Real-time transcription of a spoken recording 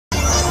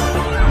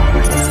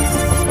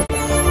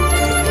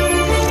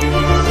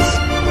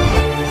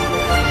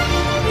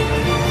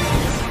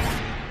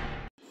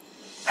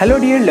Hello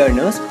dear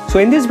learners, so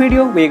in this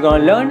video we're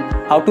gonna learn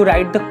how to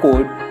write the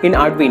code in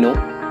Arduino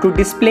to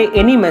display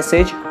any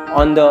message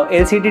on the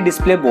LCD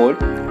display board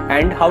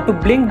and how to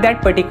blink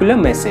that particular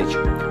message.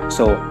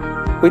 So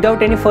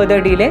without any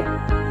further delay,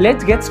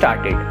 let's get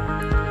started.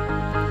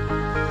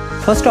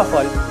 First of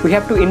all, we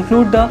have to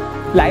include the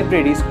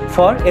libraries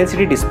for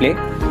LCD display,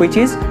 which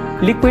is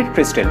liquid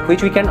crystal,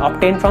 which we can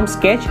obtain from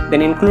Sketch,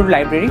 then include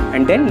library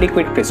and then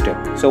liquid crystal.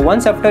 So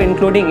once after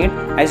including it,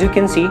 as you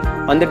can see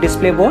on the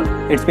display board,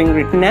 it's being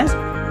written as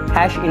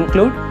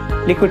 #include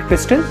liquid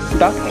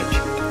crystal.h,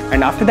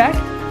 and after that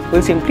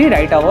we'll simply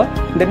write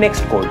the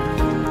next code.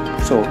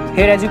 So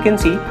here as you can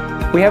see,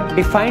 we have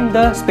defined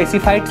the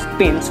specified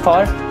pins for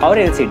our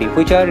LCD,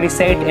 which are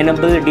reset,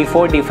 enable,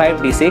 D4,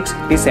 D5, D6,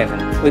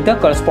 D7 with the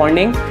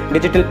corresponding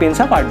digital pins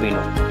of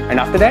Arduino, and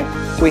after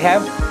that we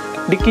have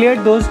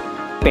declared those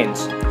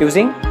pins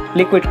using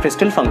liquid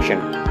crystal function.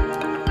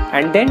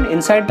 And then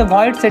inside the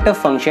void setup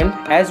function,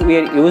 as we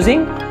are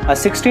using a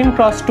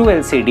 16x2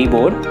 LCD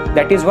board,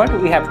 that is what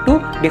we have to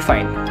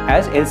define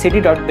as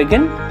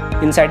LCD.begin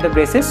inside the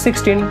braces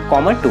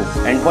 16,2,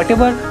 and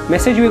whatever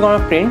message we're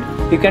gonna print,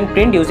 you can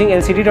print using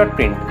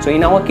LCD.print. So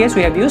in our case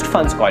we have used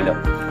funds caller,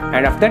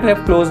 and after that we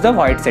have closed the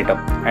void setup,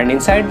 and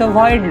inside the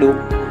void loop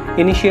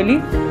initially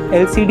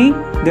LCD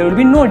there will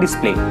be no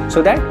display,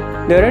 so that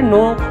there are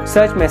no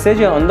such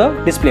message on the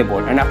display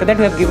board, and after that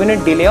we have given a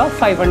delay of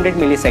 500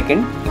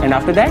 millisecond, and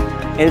after that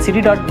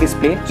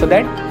LCD.display, so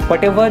that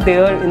whatever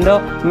there in the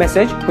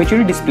message which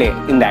will display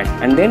in that,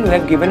 and then we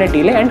have given a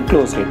delay and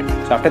closed it.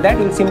 So after that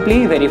we will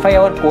simply verify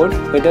our code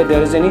whether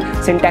there is any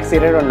syntax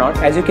error or not.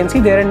 As you can see,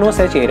 there are no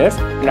such errors,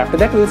 and after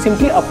that we will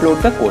simply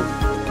upload the code.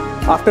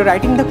 After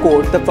writing the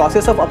code, the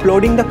process of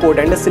uploading the code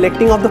and the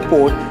selecting of the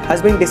port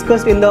has been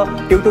discussed in the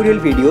tutorial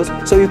videos,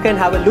 so you can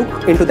have a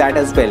look into that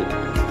as well.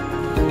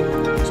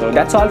 So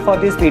that's all for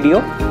this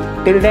video.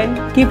 Till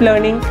then, keep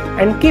learning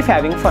and keep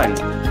having fun.